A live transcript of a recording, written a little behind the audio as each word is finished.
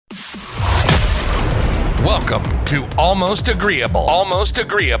Welcome to Almost Agreeable. Almost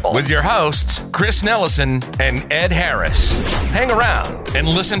Agreeable. With your hosts, Chris Nellison and Ed Harris. Hang around and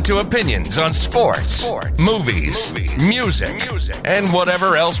listen to opinions on sports, movies, music, and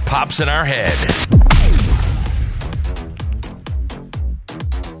whatever else pops in our head.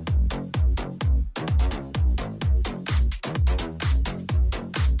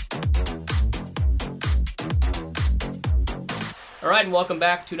 All right, and welcome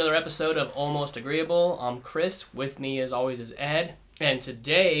back to another episode of Almost Agreeable. I'm Chris. With me, as always, is Ed. And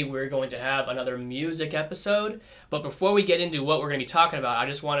today, we're going to have another music episode. But before we get into what we're going to be talking about, I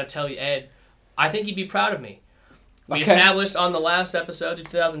just want to tell you, Ed, I think you'd be proud of me. We established on the last episode, the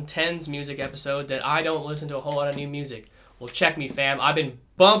 2010's music episode, that I don't listen to a whole lot of new music. Well, check me, fam. I've been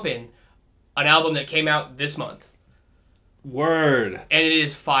bumping an album that came out this month. Word. And it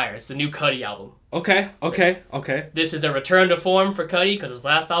is fire. It's the new Cudi album. Okay. This is a return to form for Cudi because his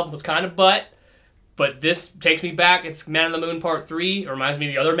last album was kind of butt. But this takes me back. It's Man on the Moon Part 3. It reminds me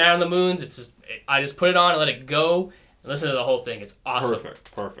of the other Man on the Moons. I just put it on and let it go and listen to the whole thing. It's awesome.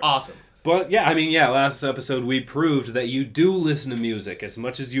 Perfect. Awesome. But yeah, last episode we proved that you do listen to music as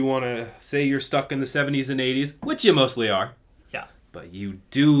much as you want to say you're stuck in the 70s and 80s, which you mostly are. Yeah. But you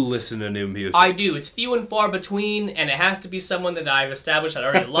do listen to new music. I do. It's few and far between, and it has to be someone that I've established that I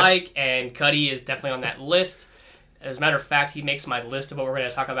already like, and Cudi is definitely on that list. As a matter of fact, he makes my list of what we're going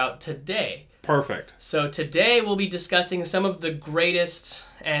to talk about today. Perfect. So today we'll be discussing some of the greatest,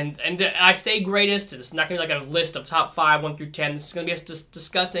 and I say greatest, it's not going to be like a list of top 5, 1 through 10. This is going to be us just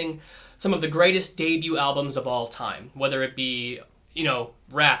discussing some of the greatest debut albums of all time, whether it be,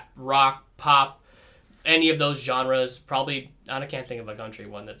 rap, rock, pop, any of those genres. Probably, I can't think of a country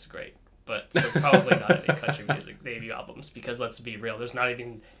one that's great, but so probably not any country music debut albums, because let's be real, there's not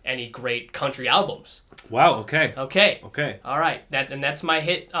even any great country albums. Wow, okay. All right, that's my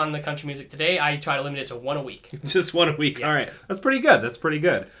hit on the country music today. I try to limit it to one a week. Just one a week. Yeah. All right. That's pretty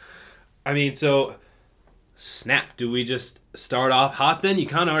good. I mean, so snap, do we just start off hot then? You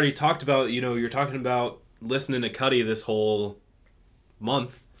kind of already talked about, you're talking about listening to Cudi this whole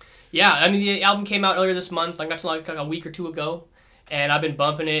month. Yeah, I mean, the album came out earlier this month. I got to like a week or two ago, and I've been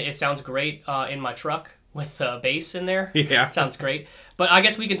bumping it. It sounds great in my truck with bass in there. Yeah. Sounds great. But I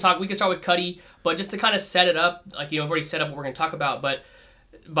guess we can start with Cudi, but just to kind of set it up, I've already set up what we're going to talk about, but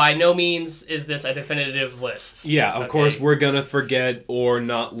by no means is this a definitive list. Yeah, of course, we're going to forget or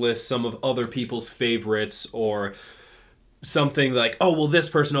not list some of other people's favorites, or something like, oh, well, this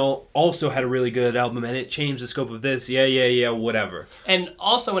person also had a really good album and it changed the scope of this. Yeah, whatever. And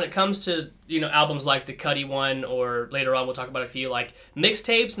also when it comes to, albums like the Cudi one, or later on we'll talk about a few like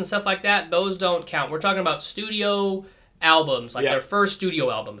mixtapes and stuff like that, those don't count. We're talking about studio albums, like their first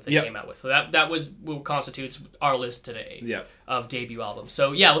studio album that they came out with. So that was what constitutes our list today of debut albums.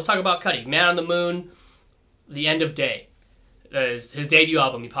 So yeah, let's talk about Cudi. Man on the Moon, The End of Day. His debut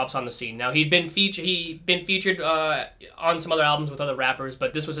album. He pops on the scene. Now he'd been featured on some other albums with other rappers,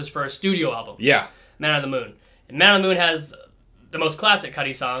 but this was his first studio album. Yeah, Man on the Moon. And Man on the Moon has the most classic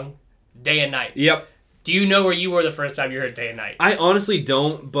Cudi song, Day and Night. Yep. Do you know where you were the first time you heard Day and Night? I honestly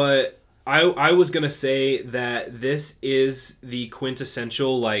don't, but I was gonna say that this is the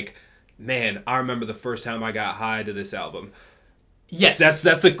quintessential, man, I remember the first time I got high to this album. Yes.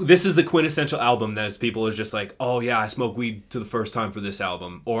 This is the quintessential album that people are just like, oh yeah, I smoked weed to the first time for this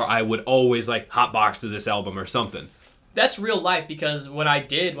album, or I would always hotbox to this album or something. That's real life, because when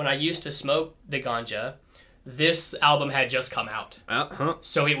I used to smoke the ganja, this album had just come out.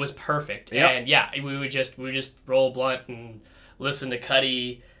 So it was perfect. Yep. And yeah, we would just roll a blunt and listen to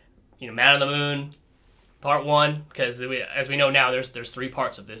Cudi, Man on the Moon, Part 1, because as we know now, there's 3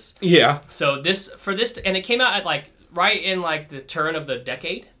 parts of this. Yeah. So and it came out at right in the turn of the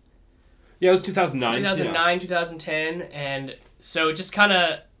decade. Yeah, it was 2009. 2009, 2010, and so it just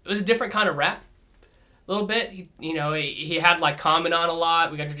it was a different kind of rap, a little bit. He had Common on a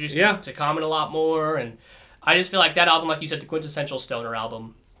lot. We got introduced to Common a lot more, and I just feel like that album, like you said, the quintessential stoner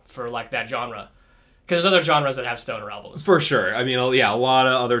album for that genre. Because there's other genres that have stoner albums. For sure. I mean, a lot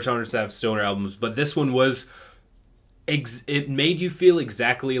of other genres that have stoner albums, but this one was, it made you feel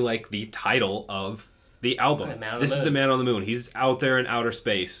exactly like the title of the album. This is the Man on the Moon. He's out there in outer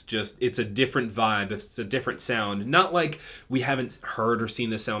space. Just, it's a different vibe. It's a different sound. Not like we haven't heard or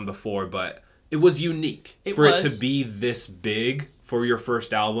seen this sound before, but it was unique. It to be this big for your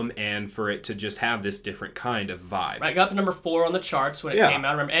first album, and for it to just have this different kind of vibe. Right, got up to number 4 on the charts when it came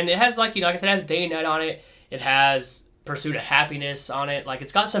out. And it has, like I said, it has Day and Night on it. It has Pursuit of Happiness on it.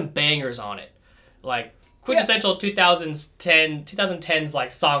 It's got some bangers on it. Quintessential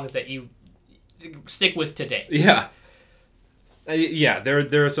 2010s songs that you stick with today. Yeah. Yeah,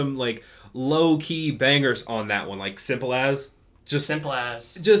 there are some low-key bangers on that one, like Simple As. Simple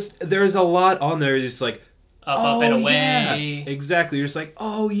As. Just, there's a lot on there, just like, Up and Away. Yeah. Exactly. You're just like,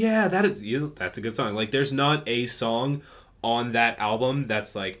 oh yeah, that's a good song. Like, there's not a song on that album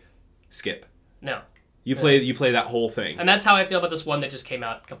that's like, skip. No. You play that whole thing. And that's how I feel about this one that just came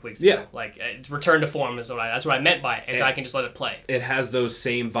out a couple weeks ago. Yeah. Like, it's return to form that's what I meant by it. And so I can just let it play. It has those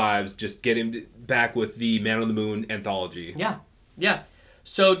same vibes, just getting back with the Man on the Moon anthology. Yeah. Yeah.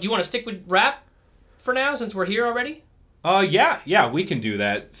 So, do you want to stick with rap for now, since we're here already? Yeah, we can do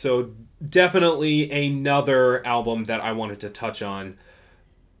that. So, definitely another album that I wanted to touch on.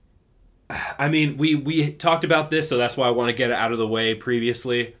 I mean, we talked about this, so that's why I want to get it out of the way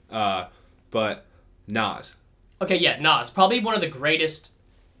previously. But Nas. Okay, yeah, Nas. Probably one of the greatest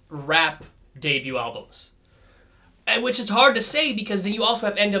rap debut albums. And which is hard to say because then you also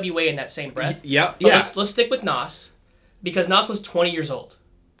have NWA in that same breath. Yeah. Let's stick with Nas because Nas was 20 years old.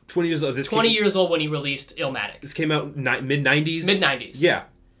 20 years old. 20 years old when he released Illmatic. This came out mid-90s? Mid-90s. Yeah.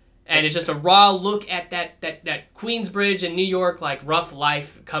 And it's just a raw look at that Queensbridge in New York, like, rough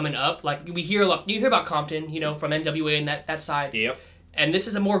life coming up. Like, you hear about Compton, from NWA and that side. Yep. And this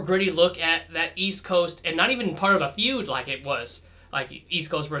is a more gritty look at that East Coast, and not even part of a feud like it was, like East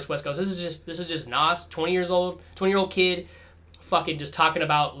Coast versus West Coast. This is just Nas, 20-year-old kid, fucking just talking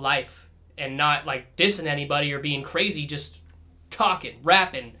about life and not, like, dissing anybody or being crazy, just talking,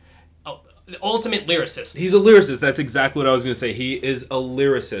 rapping. The ultimate lyricist. He's a lyricist. That's exactly what I was going to say. He is a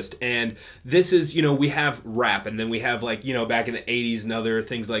lyricist. And this is, we have rap, and then we have, like, back in the 80s and other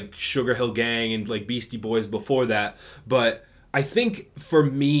things like Sugar Hill Gang and, like, Beastie Boys before that. But I think, for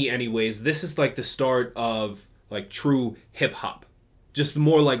me anyways, this is, like, the start of, like, true hip-hop. Just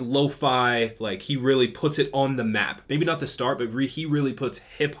more, like, lo-fi. Like, he really puts it on the map. Maybe not the start, but he really puts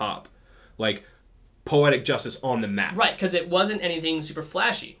hip-hop, like, poetic justice on the map. Right, because it wasn't anything super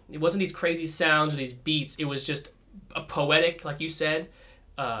flashy. It wasn't these crazy sounds or these beats. It was just a poetic, like you said,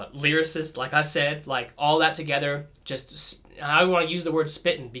 lyricist, like I said, like all that together. Just, I want to use the word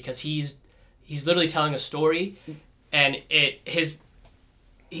spitting because he's literally telling a story, and he's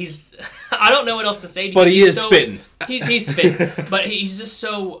I don't know what else to say. But he is spitting. He's spitting, but he's just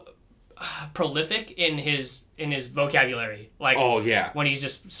so prolific in his vocabulary. Like, oh yeah, when he's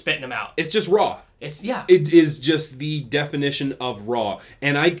just spitting them out. It's just raw. It is just the definition of raw.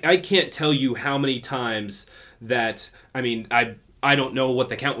 And I can't tell you how many times that, I mean, I don't know what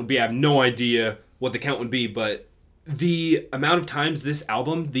the count would be. I have no idea what the count would be, but the amount of times this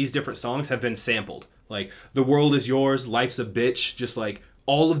album, these different songs have been sampled. Like, The World Is Yours, Life's a Bitch, just like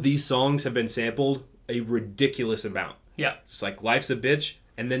all of these songs have been sampled a ridiculous amount. Yeah. Just like Life's a Bitch,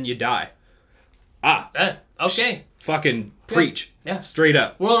 and then you die. Okay. Fucking preach. Yeah. Straight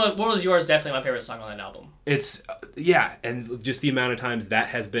up. World Is Yours, definitely my favorite song on that album. It's, and just the amount of times that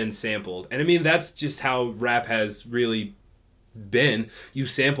has been sampled. And I mean, that's just how rap has really been. You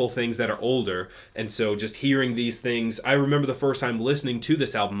sample things that are older, and so just hearing these things, I remember the first time listening to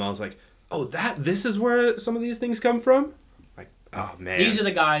this album, I was like, oh, this is where some of these things come from? Like, oh man. These are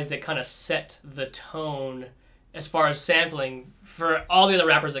the guys that kind of set the tone as far as sampling for all the other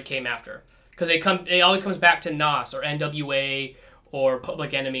rappers that came after. Because it always comes back to Nas or NWA or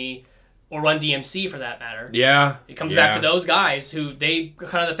Public Enemy or Run DMC for that matter. Yeah. It comes back to those guys who they are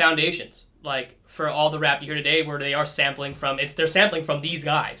kind of the foundations. Like, for all the rap you hear today where they are sampling from, they're sampling from these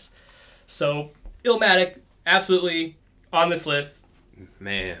guys. So, Illmatic, absolutely on this list.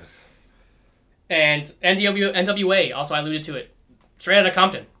 Man. And NWA, also I alluded to it. Straight Outta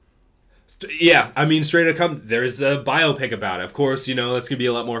Compton. Yeah, I mean, Straight Outta Compton, there's a biopic about it. Of course, that's going to be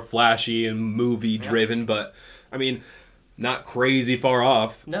a lot more flashy and movie-driven, but, I mean, not crazy far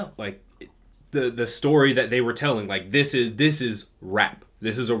off. No. Like, the story that they were telling, like, this is rap.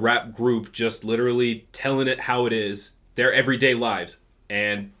 This is a rap group just literally telling it how it is, their everyday lives,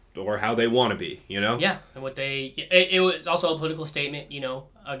 or how they want to be, Yeah, and it was also a political statement,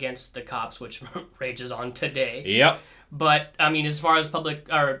 against the cops, which rages on today. Yep. But, I mean, as far as public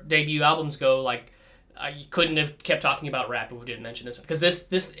or debut albums go, like, you couldn't have kept talking about rap if we didn't mention this one. Because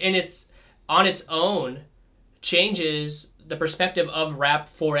this on its own, changes the perspective of rap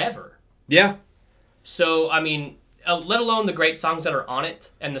forever. Yeah. So, I mean, let alone the great songs that are on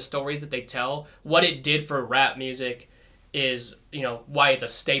it and the stories that they tell, what it did for rap music is, why it's a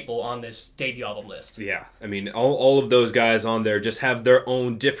staple on this debut album list. Yeah. I mean, all of those guys on there just have their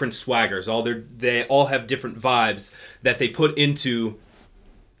own different swaggers. They all have different vibes that they put into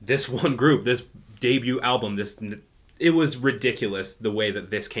this one group, this debut album. It was ridiculous the way that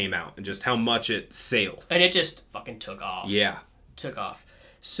this came out and just how much it sailed. And it just fucking took off. Yeah. Took off.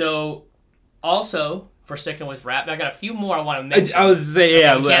 So, also, for sticking with rap. I got a few more I want to mention. I was saying,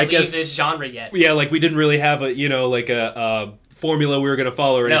 yeah, I guess leave this genre yet. Yeah, like we didn't really have a formula we were gonna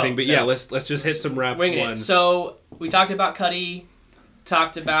follow or anything. But yeah, let's just hit some rap ones. So we talked about Cudi,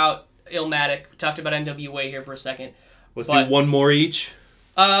 talked about Illmatic, we talked about NWA here for a second. Let's do one more each.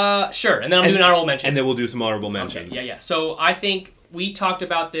 Sure, and then I'm doing an honorable mention. And then we'll do some honorable mentions. Okay, yeah. So I think we talked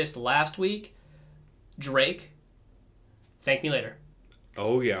about this last week. Drake, Thank Me Later.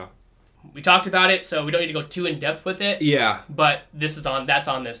 Oh yeah. We talked about it, so we don't need to go too in depth with it. Yeah. But that's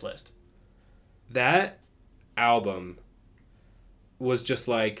on this list. That album was just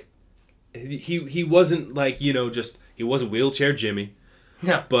like he wasn't like, just he wasn't Wheelchair Jimmy.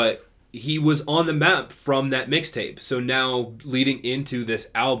 No. But he was on the map from that mixtape. So now leading into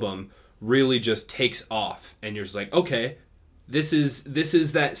this album really just takes off, and you're just like, okay, this is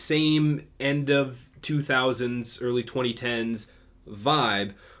that same end of 2000s, early 2010s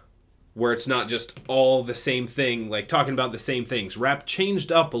vibe where it's not just all the same thing, like talking about the same things. Rap changed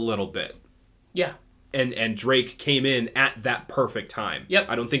up a little bit. Yeah. And Drake came in at that perfect time. Yep.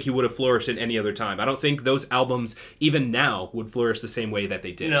 I don't think he would have flourished in any other time. I don't think those albums, even now, would flourish the same way that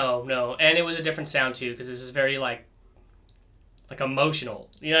they did. No. And it was a different sound, too, because this is very, like emotional.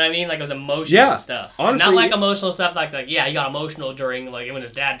 You know what I mean? Like, it was emotional stuff. Honestly. Not like emotional stuff like, yeah, he got emotional during, like, when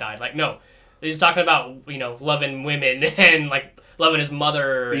his dad died. Like, no. He's talking about, loving women and, like, loving his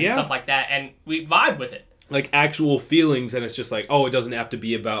mother and stuff like that. And we vibe with it. Like actual feelings, and it's just like, oh, it doesn't have to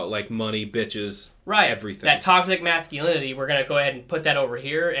be about like money, bitches, everything. That toxic masculinity, we're gonna go ahead and put that over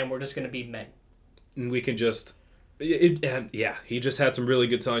here, and we're just gonna be men. And we can just, he just had some really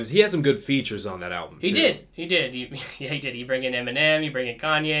good songs. He had some good features on that album. He did. He did. You bring in Eminem, you bring in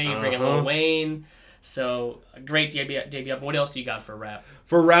Kanye, you bring in Lil Wayne. So a great debut album. What else do you got for rap?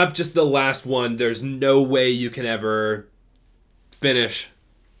 For rap, just the last one. There's no way you can ever finish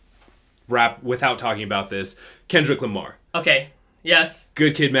rap without talking about this. Kendrick Lamar. Okay. Yes.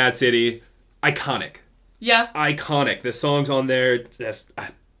 Good Kid, Mad City. Iconic. Yeah. Iconic. The songs on there.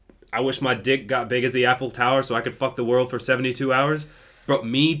 I wish my dick got big as the Eiffel Tower so I could fuck the world for 72 hours. But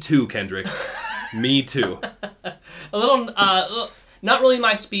me too, Kendrick. Me too. A little, not really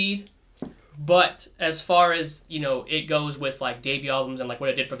my speed, but as far as, it goes with like debut albums and like what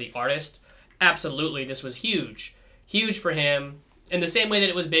it did for the artist, absolutely, this was huge. Huge for him. In the same way that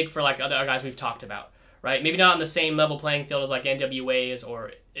it was big for like other guys we've talked about, right? Maybe not on the same level playing field as like NWA's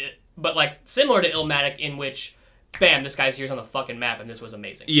but like similar to Illmatic, in which, bam, this guy's here's on the fucking map, and this was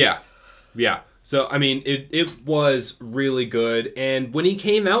amazing. Yeah. So I mean, it was really good, and when he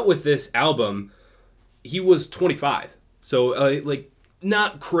came out with this album, he was 25, so like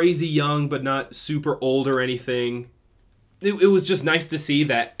not crazy young, but not super old or anything. It was just nice to see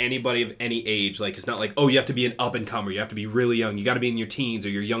that anybody of any age, like, it's not like, oh, you have to be an up-and-comer, you have to be really young, you got to be in your teens or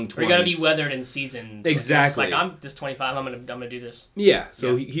your young 20s. Or you got to be weathered and seasoned. Exactly. Like, I'm just 25, I'm gonna do this. Yeah,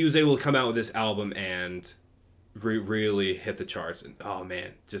 so he was able to come out with this album and really hit the charts. And oh,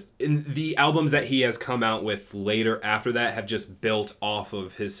 man, just in the albums that he has come out with later after that have just built off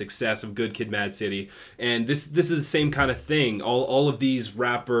of his success of Good Kid, Mad City. And this is the same kind of thing. All of these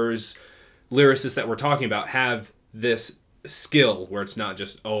rappers, lyricists that we're talking about have this skill where it's not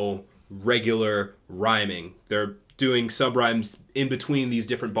just regular rhyming. They're doing sub-rhymes in between these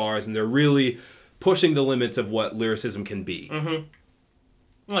different bars, and they're really pushing the limits of what lyricism can be. Mm-hmm.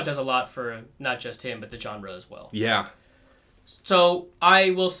 Well, it does a lot for not just him, but the genre as well. Yeah. So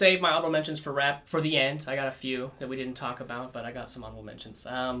I will save my honorable mentions for rap for the end. I got a few that we didn't talk about, but I got some honorable mentions.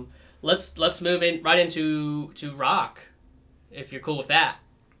 Let's move in right into rock, if you're cool with that.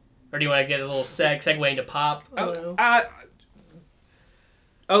 Or do you want to get a little segue into pop?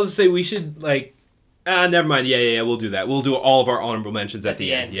 I was say we should like, never mind. Yeah, we'll do that. We'll do all of our honorable mentions at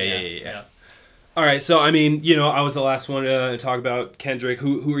the end. Yeah. All right. So I mean, I was the last one to talk about Kendrick.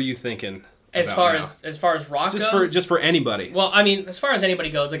 Who are you thinking? As far as rock goes, just for anybody. Well, I mean, as far as anybody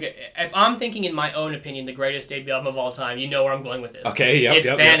goes, like if I'm thinking in my own opinion, the greatest debut album of all time, you know where I'm going with this. Okay. Yep. It's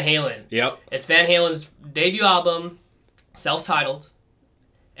Van Halen. Yep. It's Van Halen's debut album, self-titled,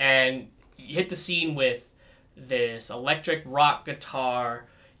 and you hit the scene with this electric rock guitar.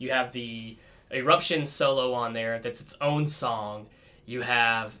 You have the Eruption solo on there that's its own song. You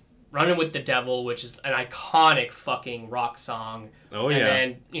have Running with the Devil, which is an iconic fucking rock song. Oh, yeah.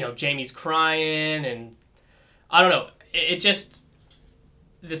 And then, Jamie's crying, and I don't know. It just...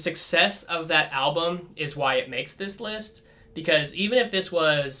 The success of that album is why it makes this list, because even if this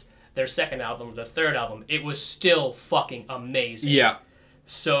was their second album, their third album, it was still fucking amazing. Yeah.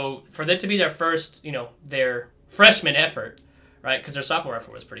 So, for that to be their first, their freshman effort, right? Because their sophomore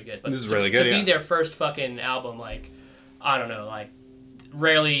effort was pretty good. But this is really good, To be their first fucking album, like, I don't know, like,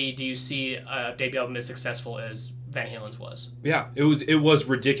 rarely do you see a debut album as successful as Van Halen's was. Yeah, it was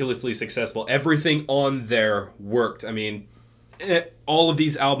ridiculously successful. Everything on there worked. I mean, all of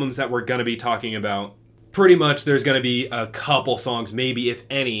these albums that we're going to be talking about, pretty much there's going to be a couple songs, maybe if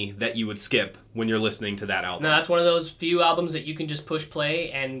any, that you would skip when you're listening to that album. No, that's one of those few albums that you can just push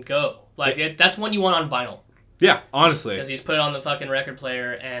play and go. Like, that's one you want on vinyl. Yeah, honestly. Because you just put it on the fucking record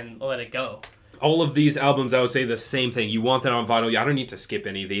player and let it go. All of these albums, I would say the same thing. You want that on vinyl. I don't need to skip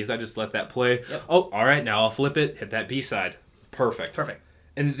any of these. I just let that play. Yep. Oh, all right, now I'll flip it, hit that B-side. Perfect.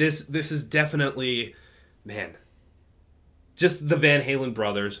 And this is definitely, man, just the Van Halen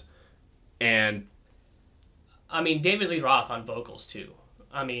brothers. And I mean, David Lee Roth on vocals, too.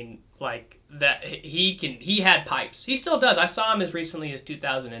 I mean, like, that he had pipes. He still does. I saw him as recently as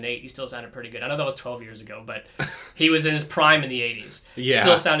 2008. He still sounded pretty good. I know that was 12 years ago, but he was in his prime in the 80s. Yeah.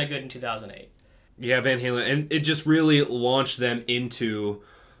 Still sounded good in 2008. Yeah, Van Halen. And it just really launched them into...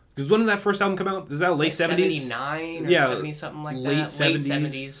 Because when did that first album come out? Is that late 70s? 79 or 70 something like late that. 70s.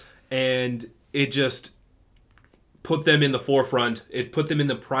 Late 70s. And it just put them in the forefront. It put them in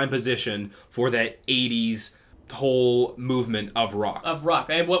the prime position for that 80s whole movement of rock.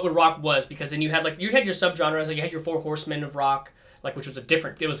 And what rock was, because then you had your subgenres, like you had your Four Horsemen of rock, like, which was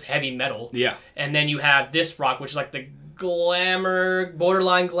it was heavy metal. Yeah. And then you have this rock, which is like the glamour,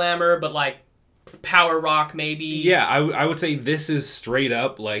 borderline glamour, but like power rock maybe. Yeah, I would say this is straight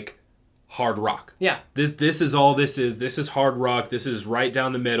up like hard rock. Yeah. This is all this is. This is hard rock. This is right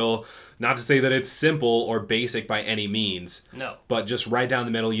down the middle. Not to say that it's simple or basic by any means. No. But just right down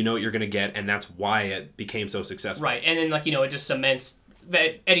the middle, you know what you're going to get, and that's why it became so successful. Right, and then, it just cements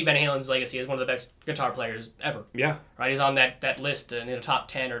that Eddie Van Halen's legacy as one of the best guitar players ever. Yeah. Right, he's on that list in the top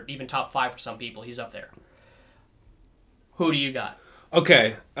 10 or even top 5 for some people. He's up there. Who do you got?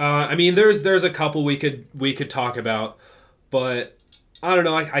 Okay, I mean, there's a couple we could talk about, but I don't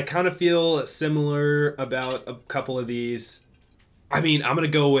know. I kind of feel similar about a couple of these. I mean, I'm going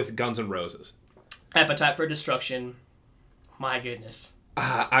to go with Guns N' Roses. Appetite for Destruction. My goodness.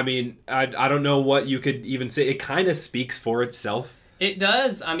 I mean, I don't know what you could even say. It kind of speaks for itself. It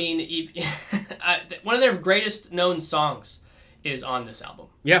does. I mean, one of their greatest known songs is on this album.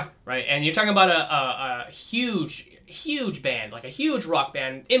 Yeah. Right? And you're talking about a huge band, like a huge rock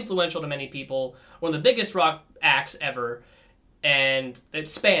band, influential to many people, one of the biggest rock acts ever, and it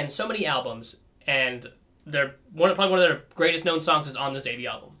spans so many albums, and probably one of their greatest known songs is on this debut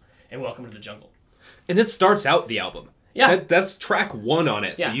album, and Welcome to the Jungle. And it starts out the album. Yeah. That's track 1 on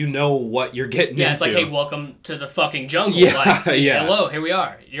it, so you know what you're getting into. Yeah, it's like, hey, welcome to the fucking jungle. Yeah, like, yeah. Hello, here we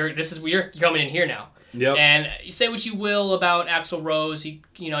are. You're coming in here now. Yep. And you say what you will about Axl Rose, you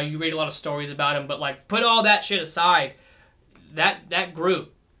read a lot of stories about him, but like, put all that shit aside, that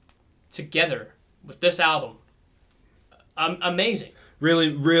group together with this album, amazing. Really,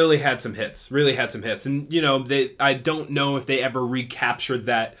 really had some hits. And, I don't know if they ever recaptured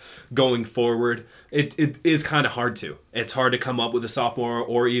that going forward. It is kind of hard to. It's hard to come up with a sophomore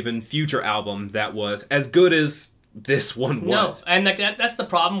or even future album that was as good as this one was. No, and that's the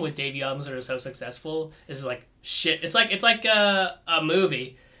problem with debut albums that are so successful. Is like shit. It's like a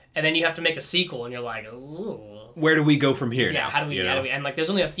movie, and then you have to make a sequel, and you're like, ooh. Where do we go from here? Yeah, now, how do we? And like, there's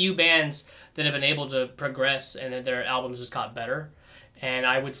only a few bands that have been able to progress, and their albums just got better. And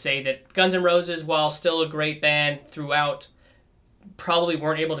I would say that Guns N' Roses, while still a great band throughout, probably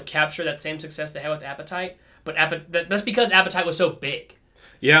weren't able to capture that same success they had with Appetite. But that's because Appetite was so big.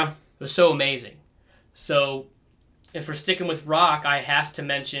 Yeah. It was so amazing. So, if we're sticking with rock, I have to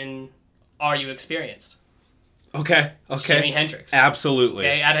mention Are You Experienced? Okay. Jimi Hendrix. Absolutely.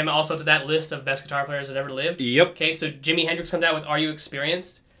 Okay, add him also to that list of best guitar players that ever lived. Yep. Okay, so Jimi Hendrix comes out with Are You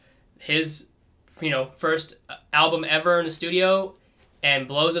Experienced? His, first album ever in the studio, and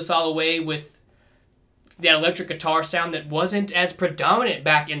blows us all away with that electric guitar sound that wasn't as predominant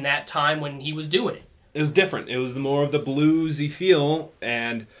back in that time when he was doing it. It was different. It was more of the bluesy feel,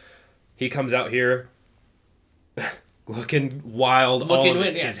 and he comes out here looking wild.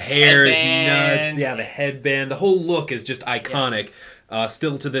 His hair is nuts. Yeah, the headband. The whole look is just iconic,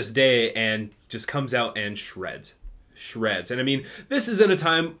 still to this day, and just comes out and shreds. And I mean, this is in a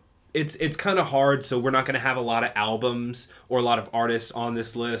time... It's kind of hard, so we're not going to have a lot of albums or a lot of artists on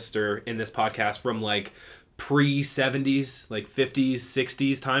this list or in this podcast from like pre-70s, like 50s,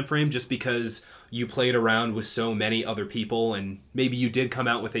 60s time frame, just because you played around with so many other people, and maybe you did come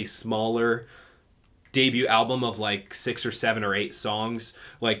out with a smaller debut album of like 6 or 7 or 8 songs,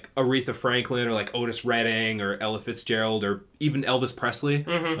 like Aretha Franklin or like Otis Redding or Ella Fitzgerald or even Elvis Presley.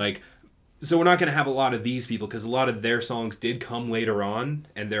 Mm-hmm. So we're not going to have a lot of these people because a lot of their songs did come later on,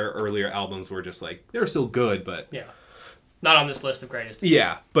 and their earlier albums were just like, they were still good, but... Yeah. Not on this list of greatest.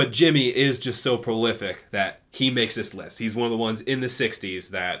 Yeah, but Jimmy is just so prolific that he makes this list. He's one of the ones in the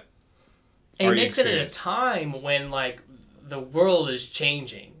 60s that and he makes it at a time when, like, the world is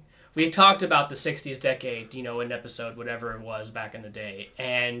changing. We've talked about the 60s decade, you know, in episode whatever it was back in the day.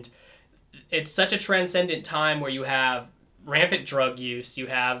 And it's such a transcendent time where you have rampant drug use, you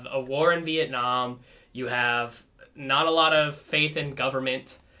have a war in Vietnam, you have not a lot of faith in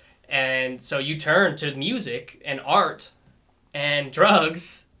government, and so you turn to music and art and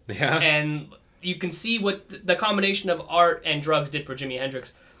drugs, and you can see what the combination of art and drugs did for Jimi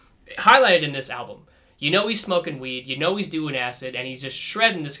Hendrix, highlighted in this album. You know he's smoking weed, you know he's doing acid, and he's just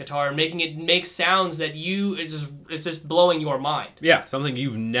shredding this guitar and making it make sounds that it's just blowing your mind. Yeah, something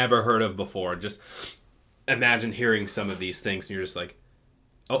you've never heard of before. Just imagine hearing some of these things and you're just like,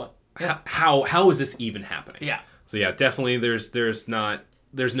 oh, yeah. How is this even happening? Yeah. So yeah, definitely there's no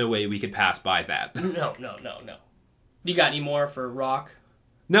way we could pass by that. No. You got any more for rock?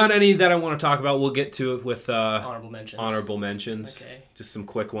 Not any that I want to talk about. We'll get to it with honorable mentions. Okay. Just some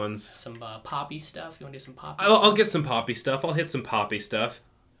quick ones. Some poppy stuff. You want to do some poppy I'll get some poppy stuff. I'll hit some poppy stuff.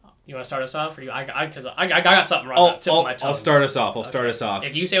 You want to start us off? Or I got something right on the tip of my tongue. I'll start us off.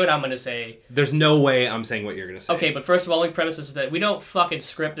 If you say what I'm going to say... There's no way I'm saying what you're going to say. Okay, but first of all, the premise is that we don't fucking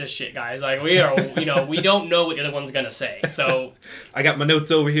script this shit, guys. Like, we are, we don't know what the other one's going to say, so... I got my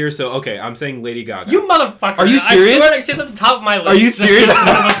notes over here, so, okay, I'm saying Lady Gaga. You motherfucker! Are you serious? I swear she's at the top of my list. Are you serious? Son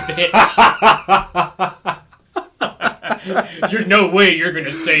of a bitch. There's no way you're going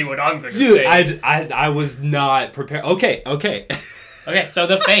to say what I'm going to say. Dude, I was not prepared. Okay. Okay, so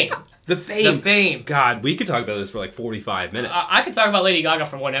The Fame. The Fame. God, we could talk about this for like 45 minutes. I could talk about Lady Gaga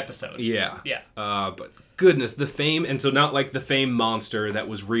for one episode. Yeah. Yeah. But goodness, The Fame, and so not like The Fame Monster that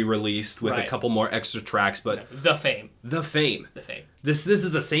was re-released with a couple more extra tracks, but The Fame. The Fame. The Fame. This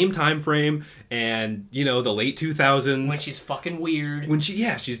is the same time frame, and the late 2000s. When she's fucking weird.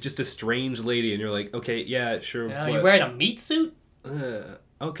 She's just a strange lady, and you're like, okay, yeah, sure. You're wearing a meat suit?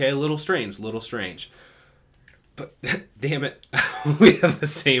 Okay, a little strange. But damn it, we have the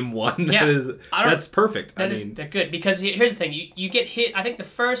same one. That's perfect. They're good because here's the thing: you get hit. I think the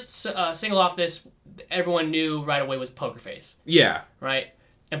first single off this, everyone knew right away was Poker Face. Yeah. Right,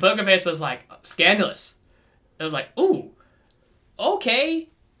 and Poker Face was like scandalous. It was like, ooh, okay,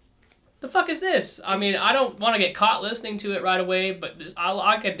 the fuck is this? I mean, I don't want to get caught listening to it right away, but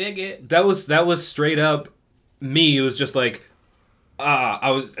I could dig it. That was straight up me. It was just like,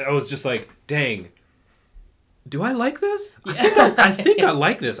 I was just like, dang. Do I like this? Yeah. I think I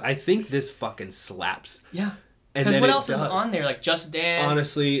like this. I think this fucking slaps. Yeah. Because what else is on there? Like Just Dance,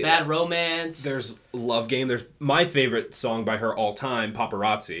 honestly, Bad Romance. There's Love Game. There's my favorite song by her all time,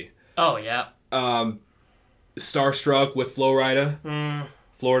 Paparazzi. Oh, yeah. Starstruck with Flo Rida.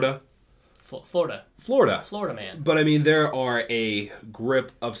 Florida. Florida Man. But I mean, there are a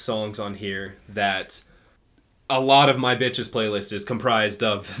grip of songs on here that... A lot of my bitches playlist is comprised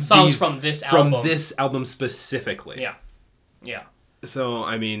of songs from this album. From this album specifically. Yeah. So,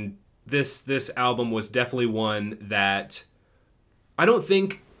 I mean, this album was definitely one that I don't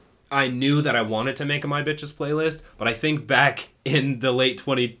think I knew that I wanted to make a My Bitches playlist, but I think back in the late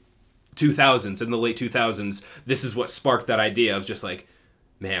 2000s, this is what sparked that idea of just like,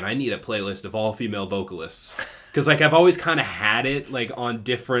 man, I need a playlist of all female vocalists. Because, like, I've always kind of had it, like, on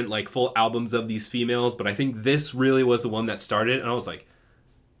different, like, full albums of these females, but I think this really was the one that started it, and I was like,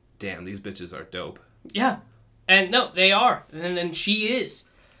 damn, these bitches are dope. Yeah. And, no, they are. And she is.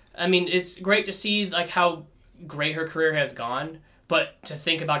 I mean, it's great to see, like, how great her career has gone, but to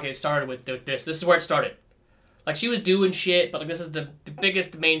think about getting started with this is where it started. Like, she was doing shit, but, like, this is the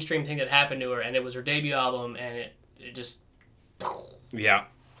biggest mainstream thing that happened to her, and it was her debut album, and it just... Yeah.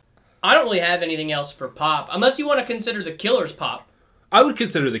 I don't really have anything else for pop, unless you want to consider The Killers pop. I would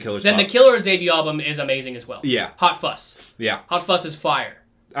consider The Killers pop. Then The Killers' debut album is amazing as well. Yeah. Hot Fuss. Yeah. Hot Fuss is fire.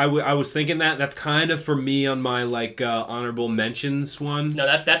 I was thinking that. That's kind of for me on my, like, honorable mentions one.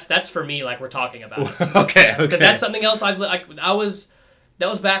 No, that's for me, like we're talking about. Okay. Because that's something else that was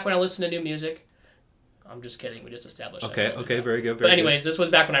back when I listened to new music. I'm just kidding. We just established that. Okay, very good. But anyways, this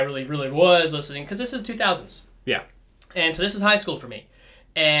was back when I really, really was listening, because this is 2000s. Yeah. And so this is high school for me.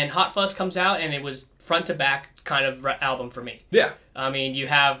 And Hot Fuss comes out, and it was front to back kind of album for me. Yeah. I mean, you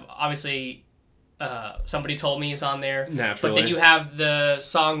have, obviously, Somebody Told Me is on there. Naturally. But then you have the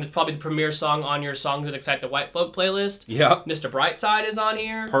song that's probably the premier song on your Songs That Excite the White Folk playlist. Yeah. Mr. Brightside is on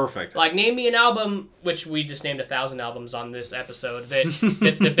here. Perfect. Like, name me an album, which we just named 1,000 albums on this episode, that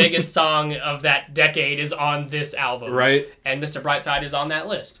the biggest song of that decade is on this album. Right. And Mr. Brightside is on that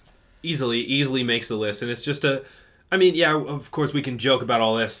list. Easily makes the list. And it's just I mean, yeah, of course we can joke about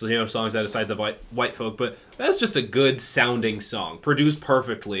all this, songs that excite the white folk, but that's just a good sounding song, produced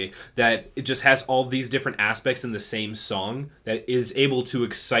perfectly, that it just has all these different aspects in the same song that is able to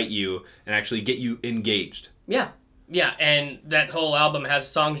excite you and actually get you engaged. Yeah. Yeah, and that whole album has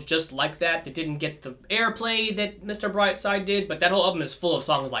songs just like that didn't get the airplay that Mr. Brightside did, but that whole album is full of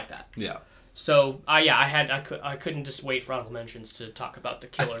songs like that. Yeah. So, I couldn't just wait for honorable mentions to talk about the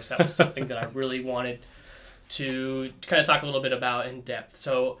Killers. That was something that I really wanted to kind of talk a little bit about in depth.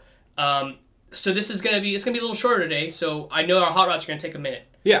 So, this is gonna be a little shorter today. So I know our hot routes are gonna take a minute.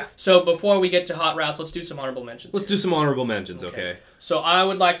 Yeah. So before we get to hot routes, let's do some honorable mentions. Let's do some honorable mentions. Okay. So I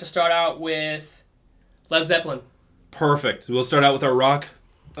would like to start out with Led Zeppelin. Perfect. We'll start out with our rock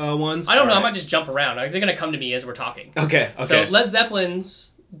ones. I don't know. Right. I might just jump around. They're gonna come to me as we're talking. Okay. So Led Zeppelin's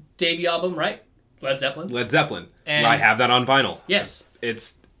debut album, right? Led Zeppelin. And I have that on vinyl. Yes.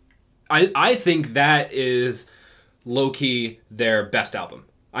 I think that is low-key their best album.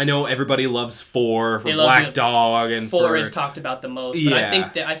 I know everybody loves 4 from Black Dog, and 4 is talked about the most, but I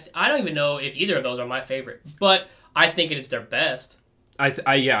think that I don't even know if either of those are my favorite, but I think it's their best. I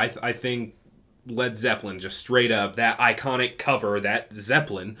think Led Zeppelin, just straight up, that iconic cover, that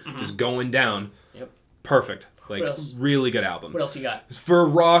Zeppelin just going down. Yep. Perfect. Really good album. What else you got? For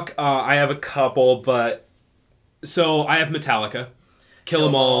rock, I have a couple, but so I have Metallica. Kill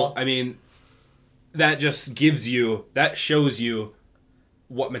 'Em All. I mean, that just shows you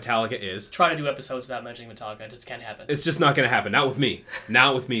what Metallica is. Try to do episodes without mentioning Metallica. It just can't happen. It's just not going to happen. Not with me.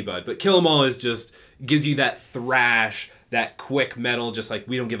 Not with me, bud. But Kill 'Em All is just, gives you that thrash, that quick metal, just like,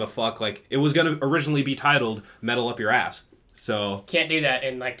 we don't give a fuck. Like, it was going to originally be titled Metal Up Your Ass. So can't do that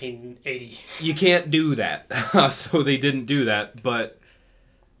in 1980. You can't do that. So they didn't do that. But,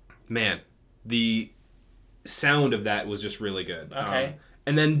 man, the sound of that was just really good. Okay.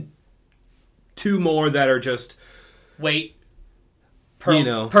 And then 2 more that are just... Wait.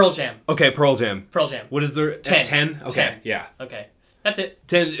 Pearl Jam. Okay, Pearl Jam. What is there? 10. 10? Okay, 10. Yeah. Okay. That's it.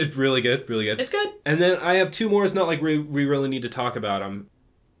 10, it's really good, really good. It's good. And then I have 2 more. It's not like we really need to talk about them.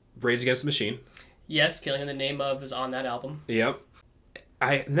 Rage Against the Machine. Yes, Killing in the Name Of is on that album. Yep.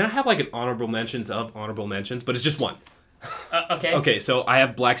 And then I have like an honorable mentions, but it's just one. Okay. Okay, so I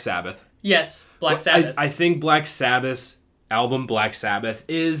have Black Sabbath. Yes, Black Sabbath. I think Black Sabbath's album, Black Sabbath,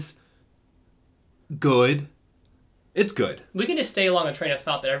 is good. It's good. We can just stay along a train of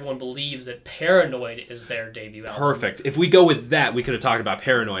thought that everyone believes that Paranoid is their debut album. Perfect. If we go with that, we could have talked about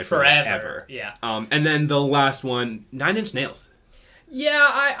Paranoid forever. Yeah. And then the last one, 9 Inch Nails. Yeah,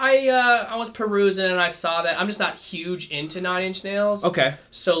 I was perusing and I saw that. I'm just not huge into 9 Inch Nails. Okay.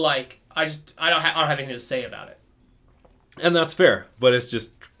 So like I don't have anything to say about it. And that's fair, but it's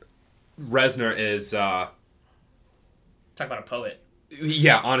just Reznor is talk about a poet.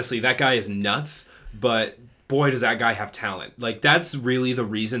 Yeah, honestly, that guy is nuts, but boy does that guy have talent. Like, that's really the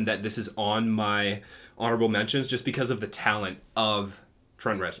reason that this is on my honorable mentions, just because of the talent of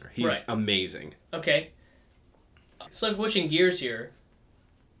Trent Reznor. He's amazing. Okay. So switching gears here.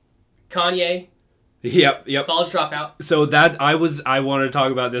 Kanye. Yep. College Dropout. So I wanted to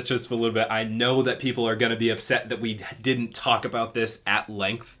talk about this just for a little bit. I know that people are going to be upset that we didn't talk about this at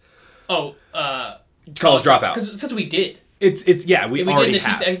length. Oh, College Dropout. Because we did. It's we already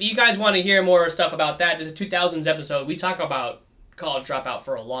have. If you guys want to hear more stuff about that, there's a 2000s episode. We talk about College Dropout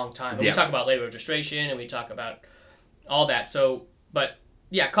for a long time. And we talk about late registration, and we talk about all that. So, but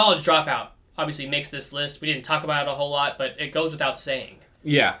yeah, College Dropout obviously makes this list. We didn't talk about it a whole lot, but it goes without saying.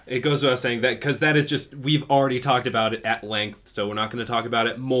 Yeah, it goes without saying that, because that is just, we've already talked about it at length, so we're not going to talk about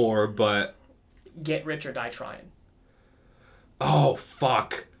it more, but... Get Rich or Die Trying. Oh,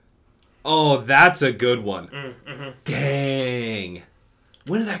 fuck. Oh, that's a good one. Mm-hmm. Dang.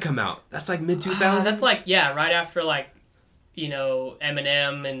 When did that come out? That's like mid-2000s? That's like, yeah, right after, like, you know,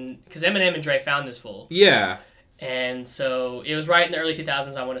 Eminem, and... Because Eminem and Dre found this fool. Yeah. And so, it was right in the early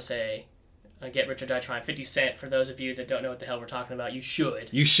 2000s, I want to say. Get Rich or Die Trying. 50 Cent, for those of you that don't know what the hell we're talking about, you should.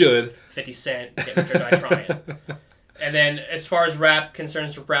 50 Cent, Get Rich or Die Trying. And then, as far as rap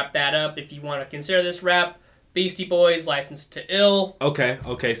concerns, to wrap that up, if you want to consider this rap, Beastie Boys, License to Ill.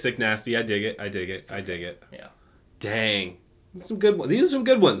 Okay, Sick Nasty, I dig it. Yeah. Dang. These are some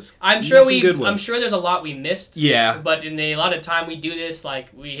good ones. I'm sure there's a lot we missed. Yeah. But in a lot of time we do this, like,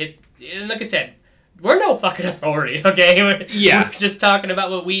 we hit, like I said, we're no fucking authority, okay? We're just talking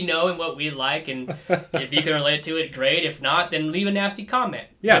about what we know and what we like, and if you can relate to it, great. If not, then leave a nasty comment.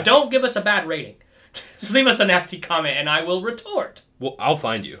 Yeah. But don't give us a bad rating. Just leave us a nasty comment, and I will retort. Well, I'll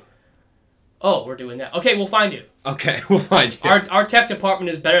find you. Oh, we're doing that. Okay, we'll find you. Okay, we'll find you. Our tech department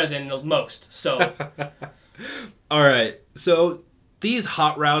is better than most, so... All right, so these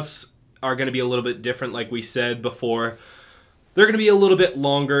hot routes, are going to be a little bit different, like we said before. They're going to be a little bit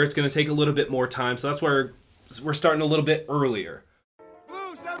longer. It's going to take a little bit more time. So that's where we're starting a little bit earlier.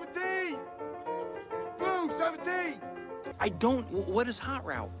 Blue 17! Blue 17! What is Hot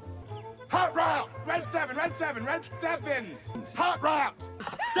Route? Hot route! Red 7, red 7, red 7! Hot route!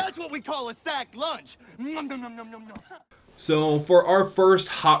 That's what we call a sack lunch. Nom, nom, nom, nom, nom, nom. So for our first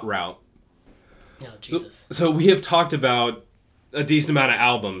hot route, Oh, Jesus. so we have talked about a decent amount of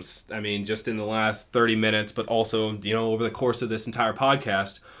albums. I mean, just in the last 30 minutes, but also, over the course of this entire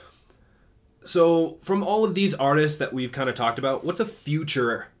podcast. So from all of these artists that we've kind of talked about, what's a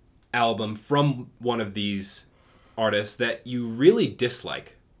future album from one of these artists that you really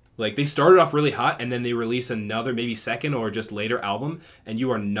dislike? Like, they started off really hot, and then they release another, maybe second or just later album, and you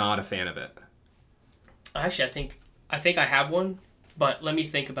are not a fan of it. Actually, I think I have one, but let me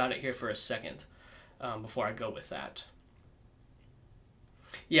think about it here for a second before I go with that.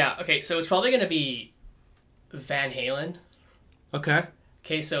 Yeah, okay, so it's probably going to be Van Halen. Okay.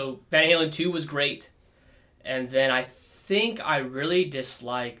 Okay, so Van Halen 2 was great, and then I think I really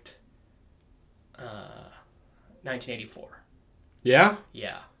disliked 1984. Yeah?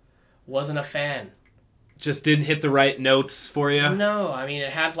 Yeah. Wasn't a fan. Just didn't hit the right notes for you? No, I mean,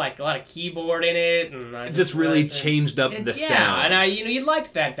 it had like a lot of keyboard in it, and it just really changed up the sound. Yeah, and you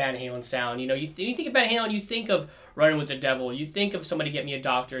liked that Van Halen sound. You think of Van Halen, you think of Running with the Devil, you think of Somebody Get Me a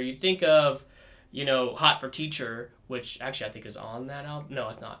Doctor, you think of, Hot for Teacher, which actually I think is on that album. No,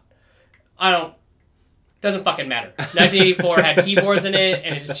 it's not. Doesn't fucking matter. 1984 had keyboards in it,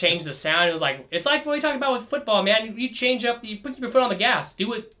 and it just changed the sound. It was like, it's like what we talked about with football, man. You change up, you put your foot on the gas. Do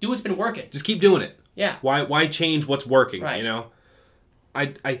what's been working. Just keep doing it. Yeah. Why change what's working, right.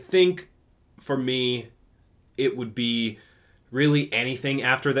 I think, for me, it would be really anything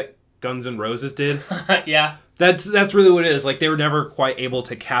after that Guns N' Roses did. Yeah. That's really what it is. Like, they were never quite able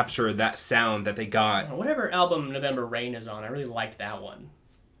to capture that sound that they got. Whatever album November Rain is on, I really liked that one.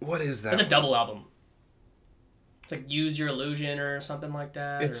 What is that? It's a double album. It's like Use Your Illusion or something like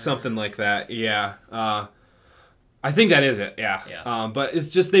that. It's something like that, yeah. I think that is it, yeah. Yeah. But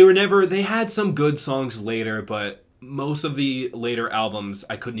it's just they had some good songs later, but most of the later albums,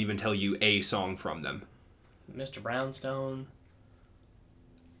 I couldn't even tell you a song from them. Mr. Brownstone.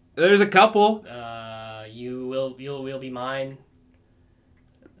 There's a couple. You will be mine.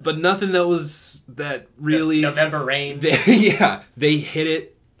 But nothing that really... November Rain. They hit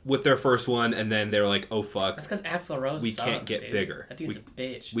it with their first one, and then they were like, oh, fuck. That's because Axl Rose sucks, can't get dude. bigger. That dude's a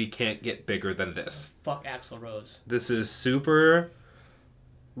bitch. We can't get bigger than this. Fuck Axl Rose. This is super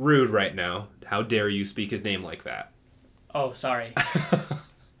rude right now. How dare you speak his name like that? Oh, sorry.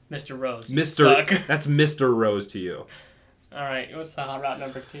 Mr. Rose. Suck. That's Mr. Rose to you. All right, what's the hot route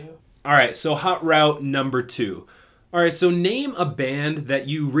number 2? All right, so hot route number 2. All right, so name a band that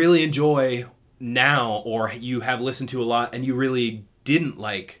you really enjoy now, or you have listened to a lot and you really didn't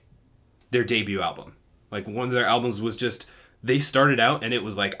like their debut album. Like, one of their albums was just, they started out and it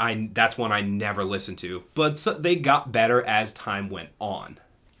was like, that's one I never listened to. But they got better as time went on.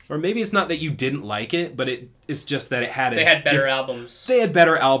 Or maybe it's not that you didn't like it, but it's just that it had They had better albums. They had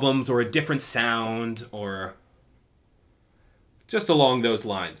better albums, or a different sound, or just along those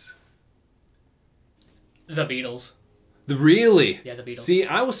lines. The Beatles. Really? Yeah, the Beatles. See,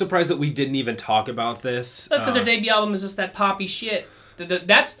 I was surprised that we didn't even talk about this. That's because their debut album is just that poppy shit.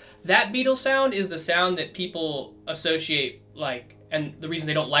 That Beatles sound is the sound that people associate, like, and the reason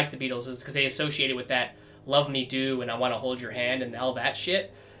they don't like the Beatles is because they associate it with that Love Me Do and I Want to Hold Your Hand and all that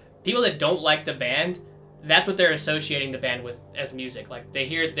shit. People that don't like the band, that's what they're associating the band with as music. Like,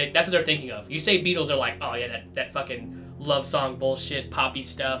 that's what they're thinking of. You say Beatles, are like, oh yeah, that fucking love song bullshit, poppy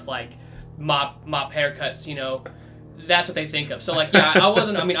stuff, like mop haircuts, That's what they think of. So, like, yeah,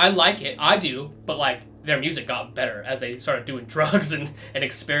 I like it. I do. But, like, their music got better as they started doing drugs and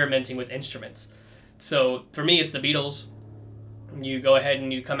experimenting with instruments. So, for me, it's the Beatles. You go ahead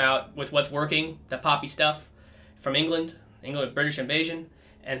and you come out with what's working, the poppy stuff from England, British Invasion.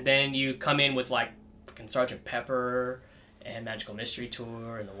 And then you come in with, like, fucking Sgt. Pepper and Magical Mystery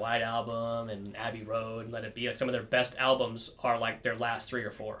Tour and the White Album and Abbey Road and Let It Be. Like, some of their best albums are like their last 3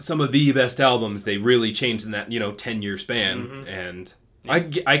 or 4. Some of the best albums they really changed in that 10-year span. Mm-hmm. And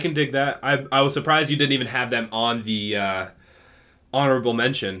yeah. I can dig that. I was surprised you didn't even have them on the honorable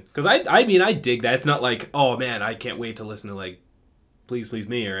mention, because I mean I dig that. It's not like, oh man, I can't wait to listen to like Please Please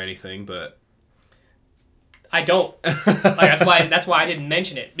Me or anything, but I don't. Like, that's why I didn't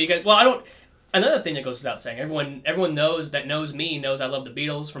mention it, because I don't. Another thing that goes without saying, everyone knows me knows I love the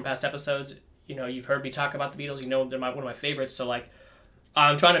Beatles from past episodes. You've heard me talk about the Beatles. They're one of my favorites. So, like,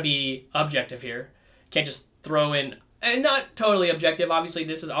 I'm trying to be objective here. Can't just throw in And not totally objective. Obviously,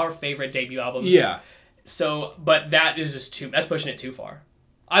 this is our favorite debut albums. Yeah. So, but that is just that's pushing it too far.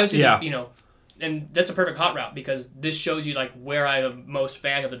 Obviously, you know, and that's a perfect hot route because this shows you like where I'm most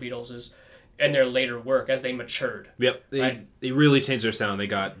fan of the Beatles is in their later work as they matured. Yep. They really changed their sound. They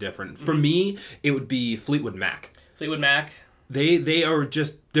got different. For me, it would be Fleetwood Mac. Fleetwood Mac.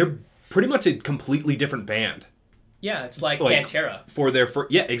 They're pretty much a completely different band. Yeah, it's like Pantera. For their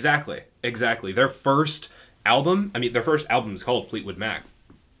exactly. Their first album, their first album is called Fleetwood Mac,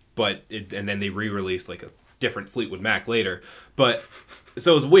 and then they re-released like a different Fleetwood Mac later. But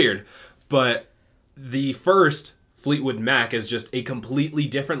so it's weird. But the first Fleetwood Mac is just a completely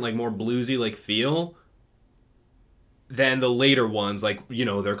different, like more bluesy like feel than the later ones, like, you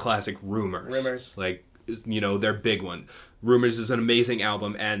know, their classic Rumors. Like, you know, their big one. Rumors is an amazing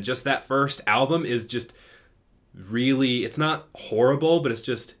album, and just that first album is just really, it's not horrible, but it's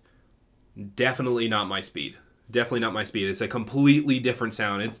just definitely not my speed. It's a completely different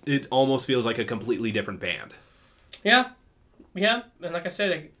sound. It almost feels like a completely different band. Yeah. And like I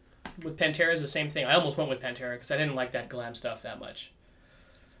said, with Pantera is the same thing. I almost went with Pantera because I didn't like that glam stuff that much.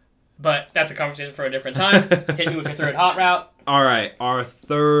 But that's a conversation for a different time. Hit me with your third hot route. All right, our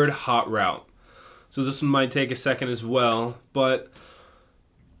third hot route. So this one might take a second as well, but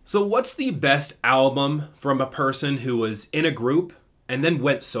so what's the best album from a person who was in a group and then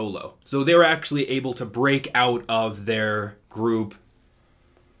went solo? So they were actually able to break out of their group,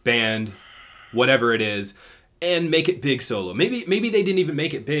 band, whatever it is, and make it big solo. Maybe they didn't even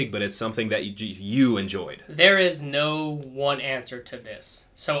make it big, but it's something that you enjoyed. There is no one answer to this.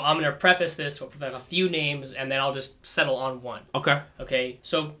 So I'm going to preface this with like a few names, and then I'll just settle on one. Okay,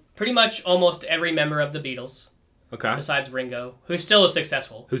 so pretty much almost every member of the Beatles. Okay. Besides Ringo, who's still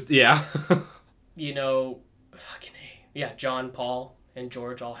successful. Yeah. You know, fucking A. Yeah, John, Paul, and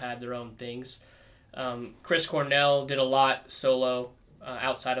George all had their own things. Chris Cornell did a lot solo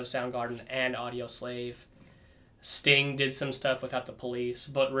outside of Soundgarden and Audioslave. Sting did some stuff without the Police,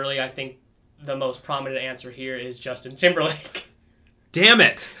 but really I think the most prominent answer here is Justin Timberlake. Damn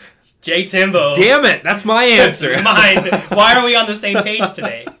it. It's J Timbo. Damn it, that's my answer. Mine. Why are we on the same page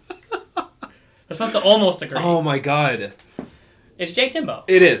today? We're supposed to almost agree. Oh my god. It's J Timbo.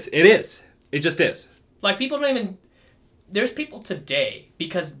 It is. It just is. Like, people don't even... There's people today,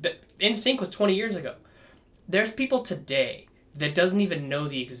 because NSYNC was 20 years ago. There's people today that doesn't even know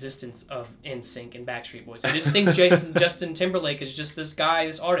the existence of NSYNC and Backstreet Boys. They just think Justin Timberlake is just this guy,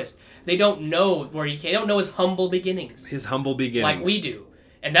 this artist. They don't know where he came. They don't know his humble beginnings. Like we do.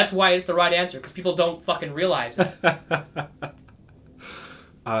 And that's why it's the right answer, because people don't fucking realize that.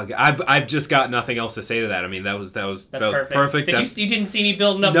 I've just got nothing else to say to that. I mean, that was perfect. You didn't see me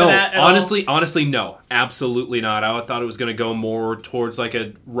building up to that at honestly, no. Absolutely not. I thought it was going to go more towards like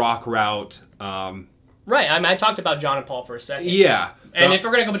a rock route. Right. I talked about John and Paul for a second. Yeah. And if we're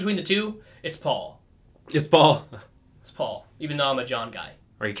going to go between the two, it's Paul. It's Paul, even though I'm a John guy.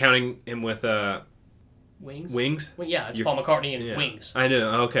 Are you counting him with Wings? Well, yeah, it's Paul McCartney and Wings. I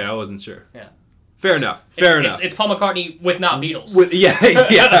know. Okay, I wasn't sure. Yeah. Fair enough. It's Paul McCartney with not Beatles.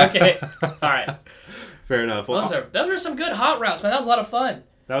 Yeah. Okay. All right. Fair enough. Well, those are some good hot routes, man. That was a lot of fun.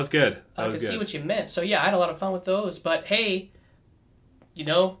 That was good. I could see what you meant. So yeah, I had a lot of fun with those. But hey, you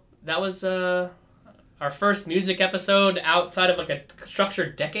know, that was our first music episode outside of like a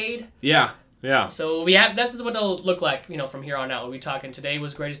structured decade. Yeah. So this is what it'll look like, you know, from here on out. We'll be talking today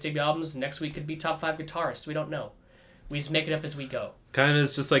was greatest debut albums. Next week could be top 5 guitarists. We don't know. We just make it up as we go. Kind of,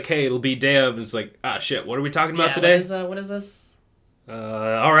 it's just like, hey, it'll be day of. It's like, shit, what are we talking about today? What is this?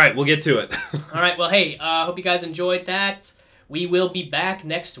 All right, we'll get to it. All right, well, hey, hope you guys enjoyed that. We will be back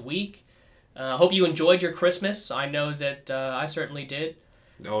next week. Hope you enjoyed your Christmas. I know that I certainly did.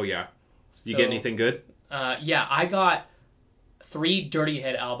 Oh, yeah. You get anything good? Yeah, I got 3 Dirty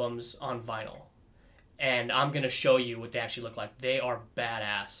Head albums on vinyl. And I'm going to show you what they actually look like. They are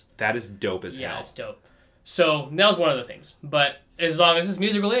badass. That is dope as hell. Yeah, it's dope. So, that was one of the things. But as long as it's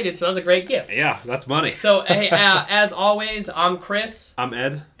music related, so that was a great gift. Yeah, that's money. So, hey, as always, I'm Chris. I'm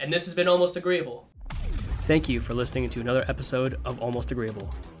Ed. And this has been Almost Agreeable. Thank you for listening to another episode of Almost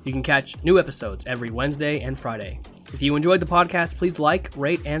Agreeable. You can catch new episodes every Wednesday and Friday. If you enjoyed the podcast, please like,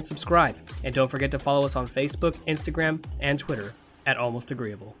 rate, and subscribe. And don't forget to follow us on Facebook, Instagram, and Twitter at Almost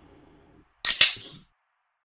Agreeable.